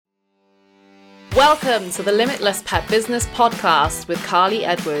Welcome to the Limitless Pet Business Podcast with Carly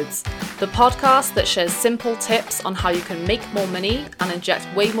Edwards, the podcast that shares simple tips on how you can make more money and inject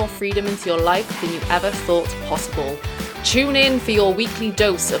way more freedom into your life than you ever thought possible. Tune in for your weekly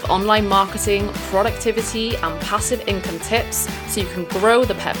dose of online marketing, productivity, and passive income tips so you can grow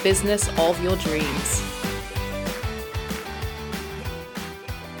the pet business of your dreams.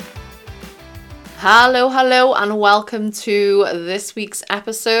 Hello, and welcome to this week's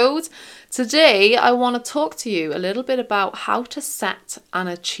episode. Today, I want to talk to you a little bit about how to set and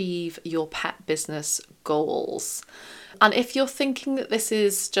achieve your pet business goals. And if you're thinking that this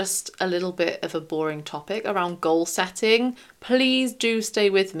is just a little bit of a boring topic around goal setting, please do stay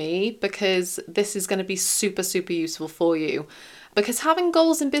with me because this is going to be super useful for you. Because having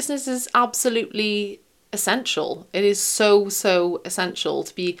goals in business is absolutely essential. It is so essential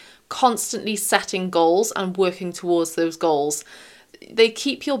to be constantly setting goals and working towards those goals. They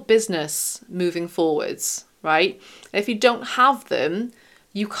keep your business moving forwards, right? If you don't have them,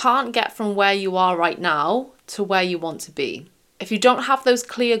 you can't get from where you are right now to where you want to be. If you don't have those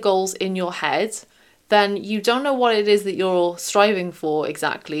clear goals in your head, then you don't know what it is that you're striving for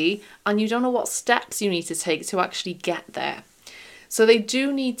exactly, and you don't know what steps you need to take to actually get there. So they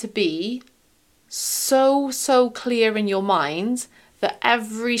do need to be so clear in your mind that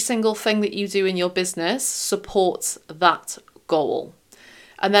every single thing that you do in your business supports that goal.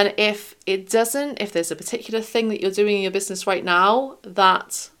 And then if it doesn't, if there's a particular thing that you're doing in your business right now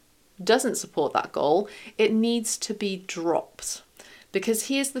that doesn't support that goal, it needs to be dropped. Because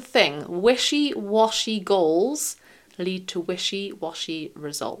here's the thing, wishy-washy goals lead to wishy-washy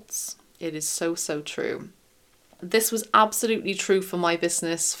results. It is so true. This was absolutely true for my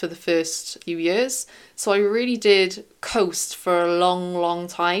business for the first few years. So I really did coast for a long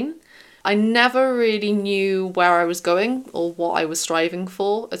time. I never really knew where I was going or what I was striving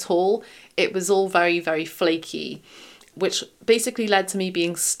for at all. It was all very flaky, which basically led to me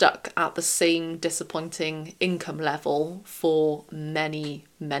being stuck at the same disappointing income level for many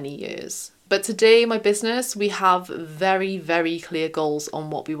years. But today, my business, we have very clear goals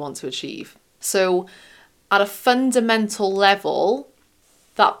on what we want to achieve. So at a fundamental level,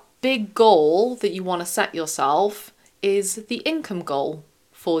 that big goal that you want to set yourself is the income goal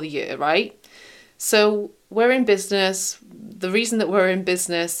for the year, right? So we're in business. The reason that we're in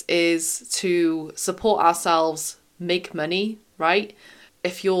business is to support ourselves, make money, right?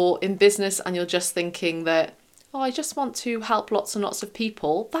 If you're in business and you're just thinking that, I just want to help lots and lots of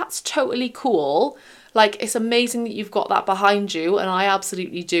people, that's totally cool. Like, it's amazing that you've got that behind you, and I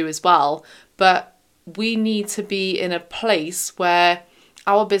absolutely do as well. But we need to be in a place where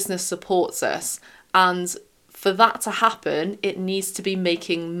our business supports us, and for that to happen, it needs to be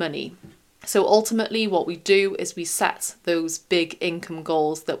making money. So ultimately what we do is we set those big income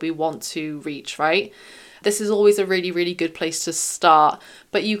goals that we want to reach, right? This is always a really good place to start,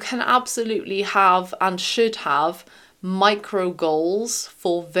 but you can absolutely have and should have micro goals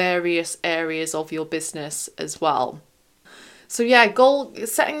for various areas of your business as well. So yeah,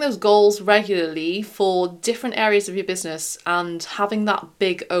 setting those goals regularly for different areas of your business and having that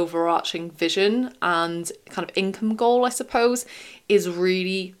big overarching vision and kind of income goal, I suppose, is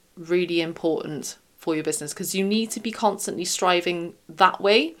really important for your business, because you need to be constantly striving that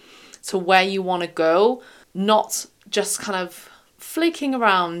way to where you want to go, not just kind of flaking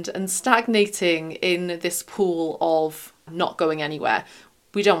around and stagnating in this pool of not going anywhere.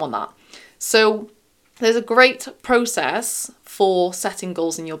 We don't want that. So there's a great process for setting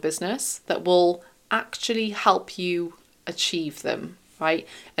goals in your business that will actually help you achieve them, right?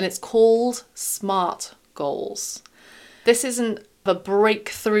 And it's called SMART goals. This isn't a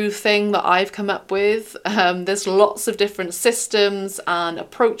breakthrough thing that I've come up with. There's lots of different systems and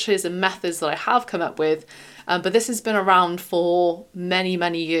approaches and methods that I have come up with, but this has been around for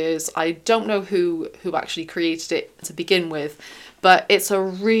many years. I don't know who actually created it to begin with, but it's a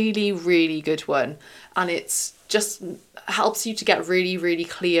really good one. And it's just helps you to get really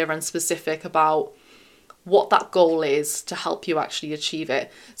clear and specific about what that goal is to help you actually achieve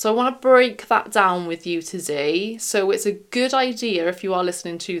it. So I want to break that down with you today. So it's a good idea, if you are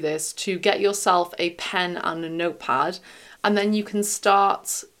listening to this, to get yourself a pen and a notepad, and then you can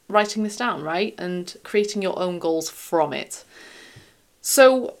start writing this down, right? And creating your own goals from it.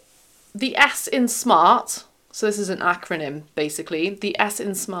 So the S in SMART, so this is an acronym basically, the S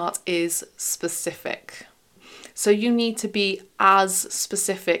in SMART is specific. So you need to be as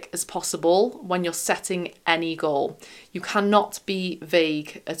specific as possible when you're setting any goal. You cannot be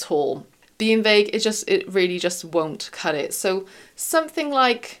vague at all. Being vague, it really just won't cut it. So something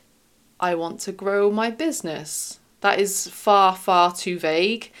like, I want to grow my business. That is far too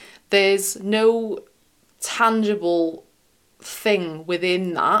vague. There's no tangible thing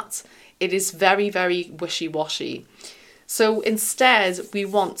within that. It is very, very wishy-washy. So instead, we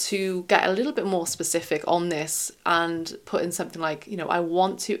want to get a little bit more specific on this and put in something like, I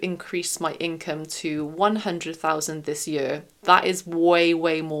want to increase my income to 100,000 this year. That is way,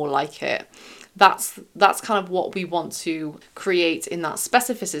 way more like it. That's kind of what we want to create in that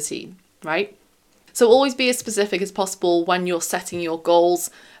specificity, right? So always be as specific as possible when you're setting your goals.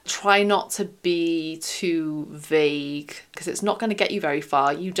 Try not to be too vague because it's not going to get you very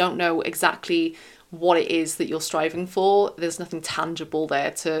far. You don't know exactly what it is that you're striving for. There's nothing tangible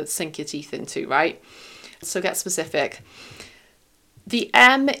there to sink your teeth into, right? So get specific. The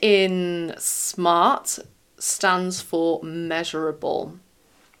M in SMART stands for measurable.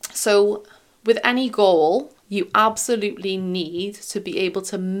 So with any goal, you absolutely need to be able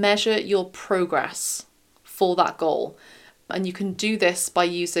to measure your progress for that goal. And you can do this by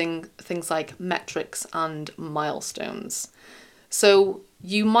using things like metrics and milestones. So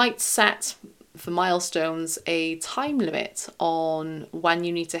you might set for milestones a time limit on when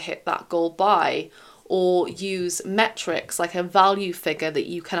you need to hit that goal by, or use metrics like a value figure that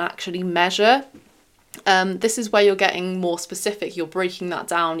you can actually measure. This is where you're getting more specific. You're breaking that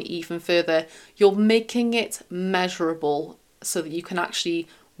down even further. You're making it measurable so that you can actually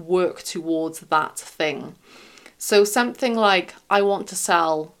work towards that thing. So something like, I want to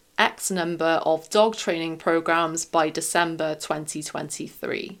sell X number of dog training programs by December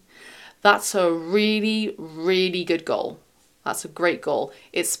 2023. That's a really, really good goal. That's a great goal.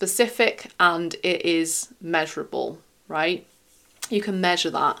 It's specific and it is measurable, right? You can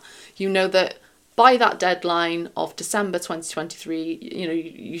measure that. You know that by that deadline of December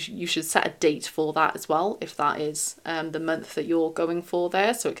 2023, you should set a date for that as well, if that is the month that you're going for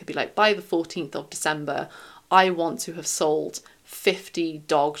there. So it could be like, by the 14th of December, I want to have sold 50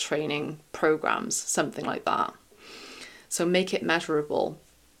 dog training programs, something like that. So make it measurable.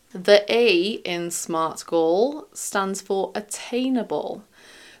 The A in SMART goal stands for attainable.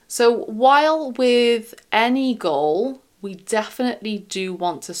 So while with any goal, we definitely do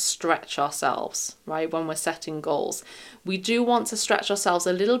want to stretch ourselves, right? When we're setting goals, we do want to stretch ourselves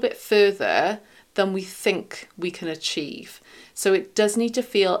a little bit further than we think we can achieve. So it does need to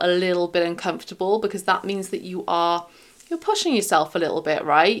feel a little bit uncomfortable, because that means that you're pushing yourself a little bit,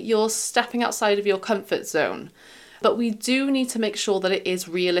 right? You're stepping outside of your comfort zone. But we do need to make sure that it is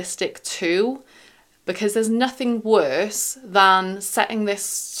realistic too, because there's nothing worse than setting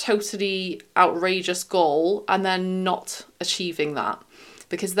this totally outrageous goal and then not achieving that.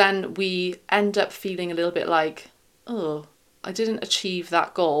 Because then we end up feeling a little bit like, oh, I didn't achieve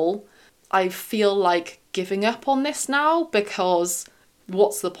that goal. I feel like giving up on this now, because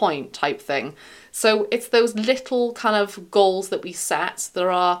what's the point type thing. So it's those little kind of goals that we set that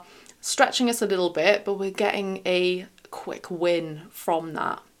are stretching us a little bit, but we're getting a quick win from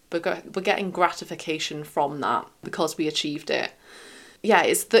that. We're getting gratification from that because we achieved it. Yeah,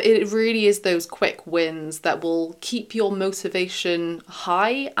 it really is those quick wins that will keep your motivation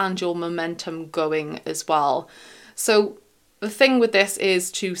high and your momentum going as well. So the thing with this is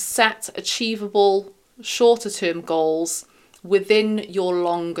to set achievable shorter term goals within your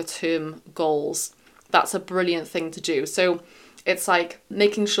longer term goals. That's a brilliant thing to do. So it's like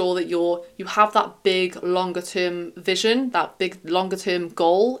making sure that you have that big longer term vision, that big longer term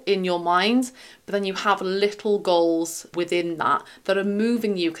goal in your mind, but then you have little goals within that are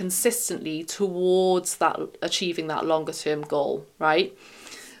moving you consistently towards that, achieving that longer term goal, right?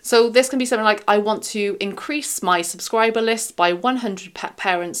 So this can be something like, I want to increase my subscriber list by 100 pet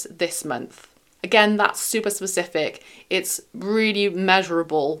parents this month. Again, that's super specific. It's really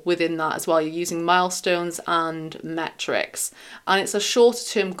measurable within that as well. You're using milestones and metrics. And it's a shorter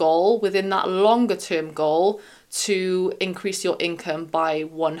term goal within that longer term goal to increase your income by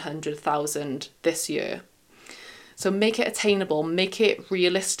 100,000 this year. So make it attainable, make it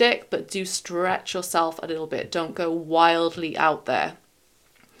realistic, but do stretch yourself a little bit. Don't go wildly out there.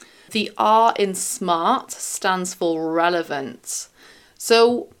 The R in SMART stands for relevant.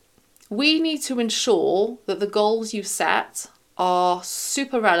 So we need to ensure that the goals you set are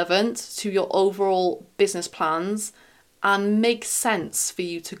super relevant to your overall business plans and make sense for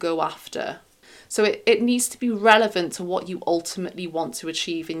you to go after. So it needs to be relevant to what you ultimately want to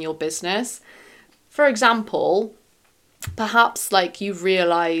achieve in your business. For example, perhaps like you've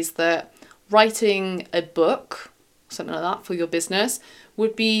realized that writing a book, something like that, for your business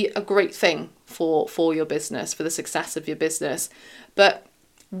would be a great thing for your business, for the success of your business. But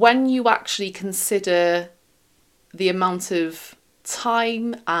when you actually consider the amount of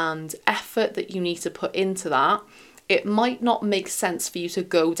time and effort that you need to put into that, it might not make sense for you to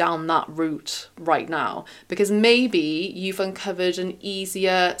go down that route right now, because maybe you've uncovered an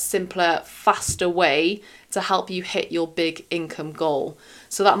easier, simpler, faster way to help you hit your big income goal.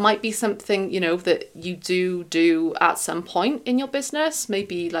 So that might be something, that you do at some point in your business,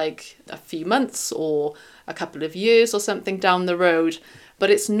 maybe like a few months or a couple of years or something down the road. But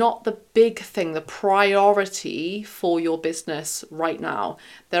it's not the big thing, the priority for your business right now.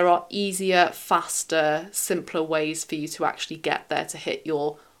 There are easier, faster, simpler ways for you to actually get there to hit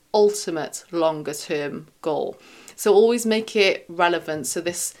your ultimate longer term goal. So always make it relevant. So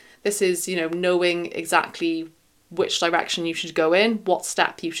this is, knowing exactly which direction you should go in, what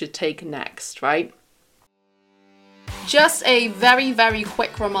step you should take next, right? Just a very, very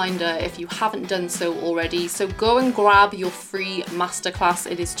quick reminder if you haven't done so already. So go and grab your free masterclass.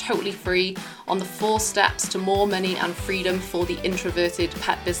 It is totally free on the 4 steps to more money and freedom for the introverted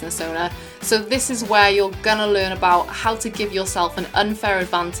pet business owner. So this is where you're gonna learn about how to give yourself an unfair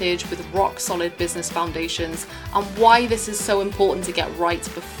advantage with rock solid business foundations, and why this is so important to get right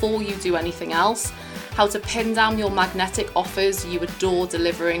before you do anything else. How to pin down your magnetic offers you adore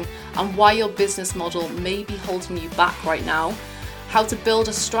delivering, and why your business model may be holding you back right now. How to build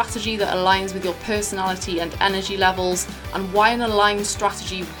a strategy that aligns with your personality and energy levels, and why an aligned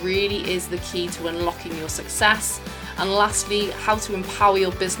strategy really is the key to unlocking your success. And lastly, how to empower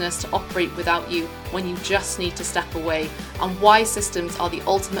your business to operate without you when you just need to step away, and why systems are the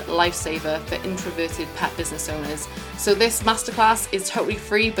ultimate lifesaver for introverted pet business owners. So this masterclass is totally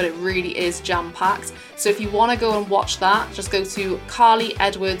free, but it really is jam-packed. So if you want to go and watch that, just go to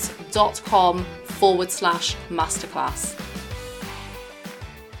carlyedwards.com/masterclass.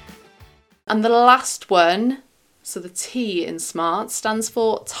 And the last one, so the T in SMART, stands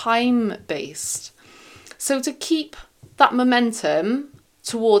for time-based. So to keep that momentum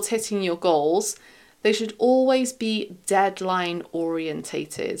towards hitting your goals, they should always be deadline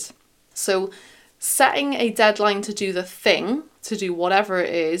orientated. So setting a deadline to do the thing, to do whatever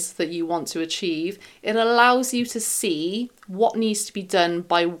it is that you want to achieve, it allows you to see what needs to be done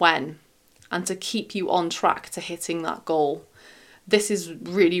by when, and to keep you on track to hitting that goal. This is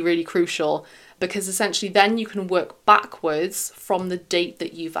really, really crucial, because essentially then you can work backwards from the date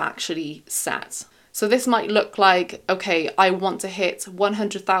that you've actually set. So this might look like, okay, I want to hit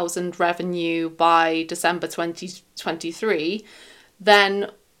 100,000 revenue by December 2023. Then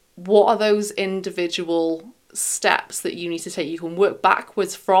what are those individual steps that you need to take? You can work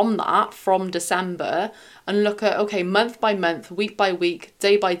backwards from that, from December, and look at, okay, month by month, week by week,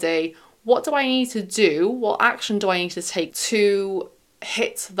 day by day, what do I need to do? What action do I need to take to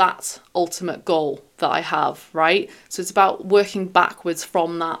hit that ultimate goal that I have, right? So it's about working backwards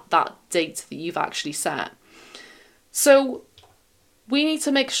from that date that you've actually set. So we need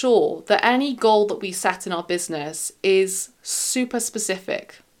to make sure that any goal that we set in our business is super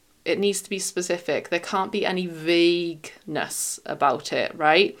specific. It needs to be specific. There can't be any vagueness about it,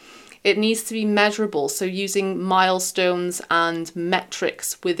 right? It needs to be measurable. So using milestones and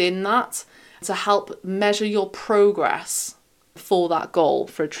metrics within that to help measure your progress for that goal,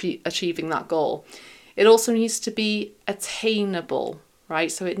 for achieving that goal. It also needs to be attainable,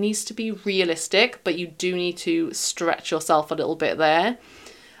 right? So it needs to be realistic, but you do need to stretch yourself a little bit there.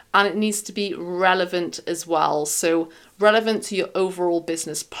 And it needs to be relevant as well. So relevant to your overall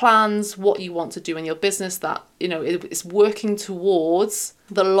business plans, what you want to do in your business, that, it's working towards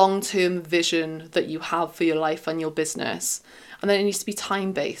the long-term vision that you have for your life and your business. And then it needs to be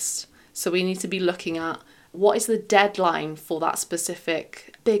time-based. So we need to be looking at, what is the deadline for that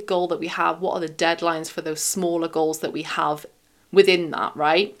specific big goal that we have? What are the deadlines for those smaller goals that we have within that,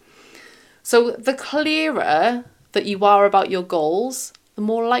 right? So the clearer that you are about your goals, the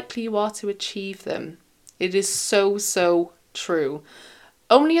more likely you are to achieve them. It is so, so true.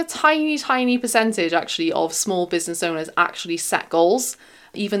 Only a tiny, tiny percentage actually of small business owners actually set goals,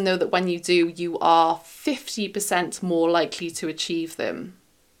 even though that when you do, you are 50% more likely to achieve them.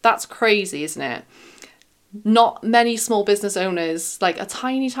 That's crazy, isn't it? Not many small business owners, like a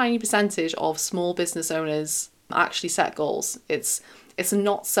tiny, tiny percentage of small business owners actually set goals. It's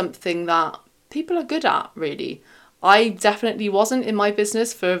not something that people are good at, really. I definitely wasn't in my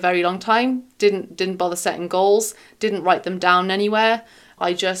business for a very long time. Didn't bother setting goals, didn't write them down anywhere.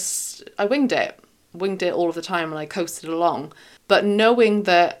 I winged it all of the time, and I coasted along. But knowing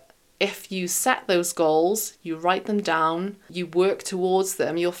that if you set those goals, you write them down, you work towards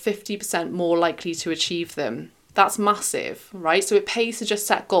them, you're 50% more likely to achieve them. That's massive, right? So it pays to just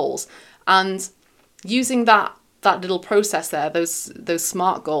set goals. And using that little process there, those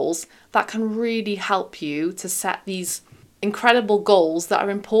SMART goals, that can really help you to set these incredible goals that are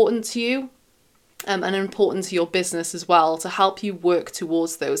important to you and important to your business as well, to help you work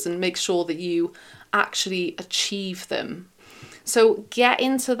towards those and make sure that you actually achieve them. So get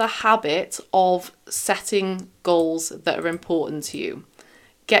into the habit of setting goals that are important to you.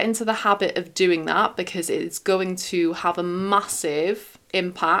 Get into the habit of doing that, because it's going to have a massive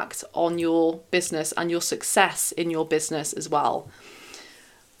impact on your business and your success in your business as well.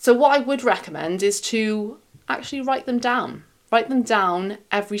 So what I would recommend is to actually write them down. Write them down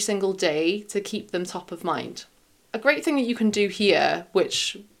every single day to keep them top of mind. A great thing that you can do here,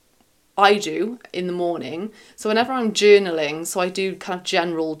 which I do in the morning, so whenever I'm journaling, so I do kind of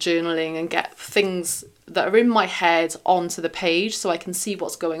general journaling and get things that are in my head onto the page so I can see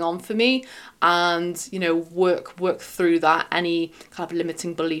what's going on for me and, work through that, any kind of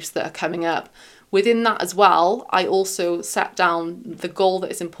limiting beliefs that are coming up. Within that as well, I also set down the goal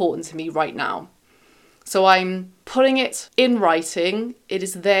that is important to me right now. So I'm putting it in writing, it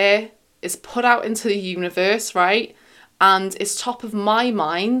is there, it's put out into the universe, right? And it's top of my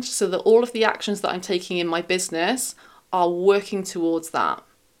mind so that all of the actions that I'm taking in my business are working towards that,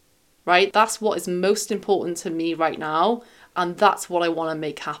 right? That's what is most important to me right now, and that's what I want to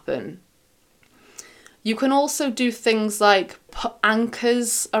make happen. You can also do things like put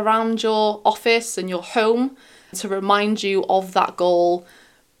anchors around your office and your home to remind you of that goal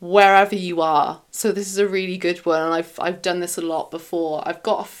wherever you are. So this is a really good one, and I've done this a lot before. I've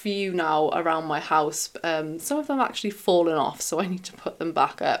got a few now around my house. Some of them actually fallen off, so I need to put them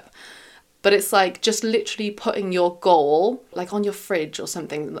back up. But it's like just literally putting your goal like on your fridge or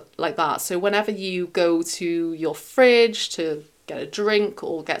something like that. So whenever you go to your fridge to get a drink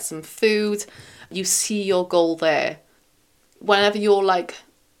or get some food, you see your goal there. Whenever you're like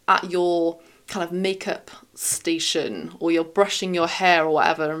at your kind of makeup station or you're brushing your hair or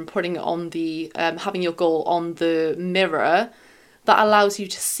whatever and putting it on the having your goal on the mirror, that allows you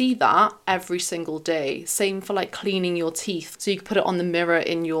to see that every single day. Same for like cleaning your teeth, so you can put it on the mirror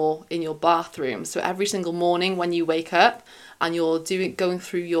in your bathroom. So every single morning when you wake up and you're going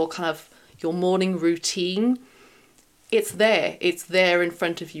through your kind of your morning routine, it's there in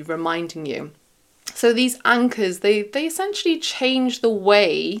front of you, reminding you. So these anchors, they essentially change the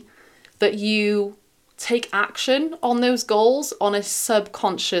way that you take action on those goals on a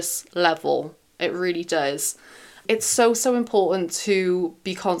subconscious level. It really does. It's so important to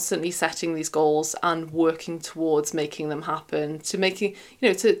be constantly setting these goals and working towards making them happen,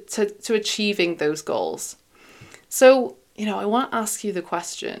 to achieving those goals. So, I want to ask you the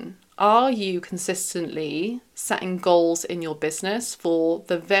question, are you consistently setting goals in your business for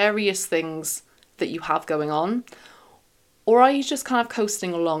the various things that you have going on? Or are you just kind of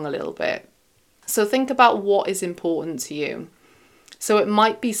coasting along a little bit? So think about what is important to you. So it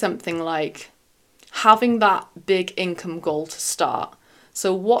might be something like having that big income goal to start.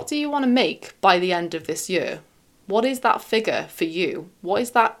 So what do you want to make by the end of this year? What is that figure for you? What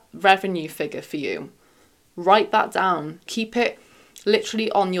is that revenue figure for you? Write that down. Keep it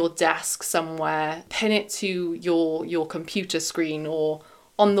literally on your desk somewhere. Pin it to your computer screen or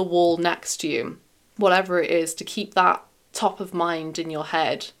on the wall next to you. Whatever it is, to keep that top of mind in your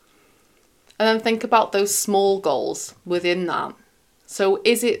head. And then think about those small goals within that. So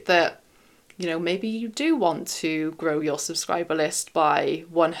is it that, maybe you do want to grow your subscriber list by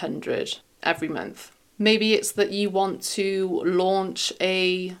 100 every month. Maybe it's that you want to launch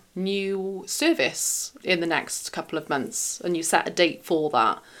a new service in the next couple of months and you set a date for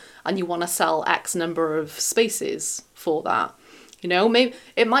that and you want to sell X number of spaces for that. Maybe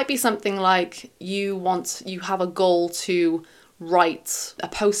it might be something like you have a goal to write a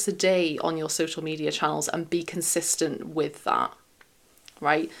post a day on your social media channels and be consistent with that,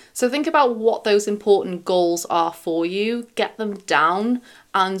 right? So think about what those important goals are for you, get them down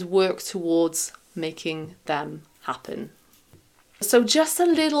and work towards making them happen. So just a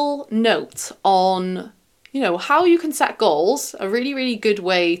little note on, how you can set goals, a really, really good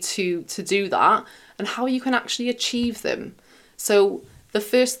way to do that, and how you can actually achieve them. So the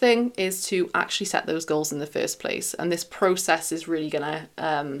first thing is to actually set those goals in the first place. And this process is really going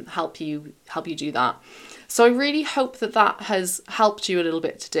to help you do that. So I really hope that has helped you a little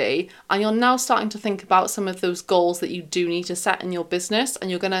bit today. And you're now starting to think about some of those goals that you do need to set in your business.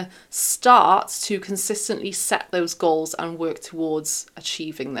 And you're going to start to consistently set those goals and work towards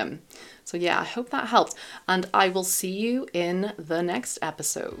achieving them. So yeah, I hope that helped. And I will see you in the next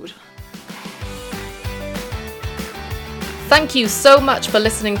episode. Thank you so much for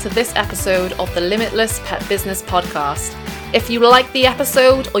listening to this episode of the Limitless Pet Business Podcast. If you like the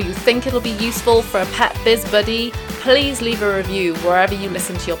episode or you think it'll be useful for a pet biz buddy, please leave a review wherever you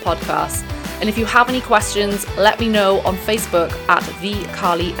listen to your podcast. And if you have any questions, let me know on Facebook at The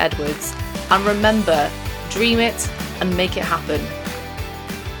Carly Edwards. And remember, dream it and make it happen.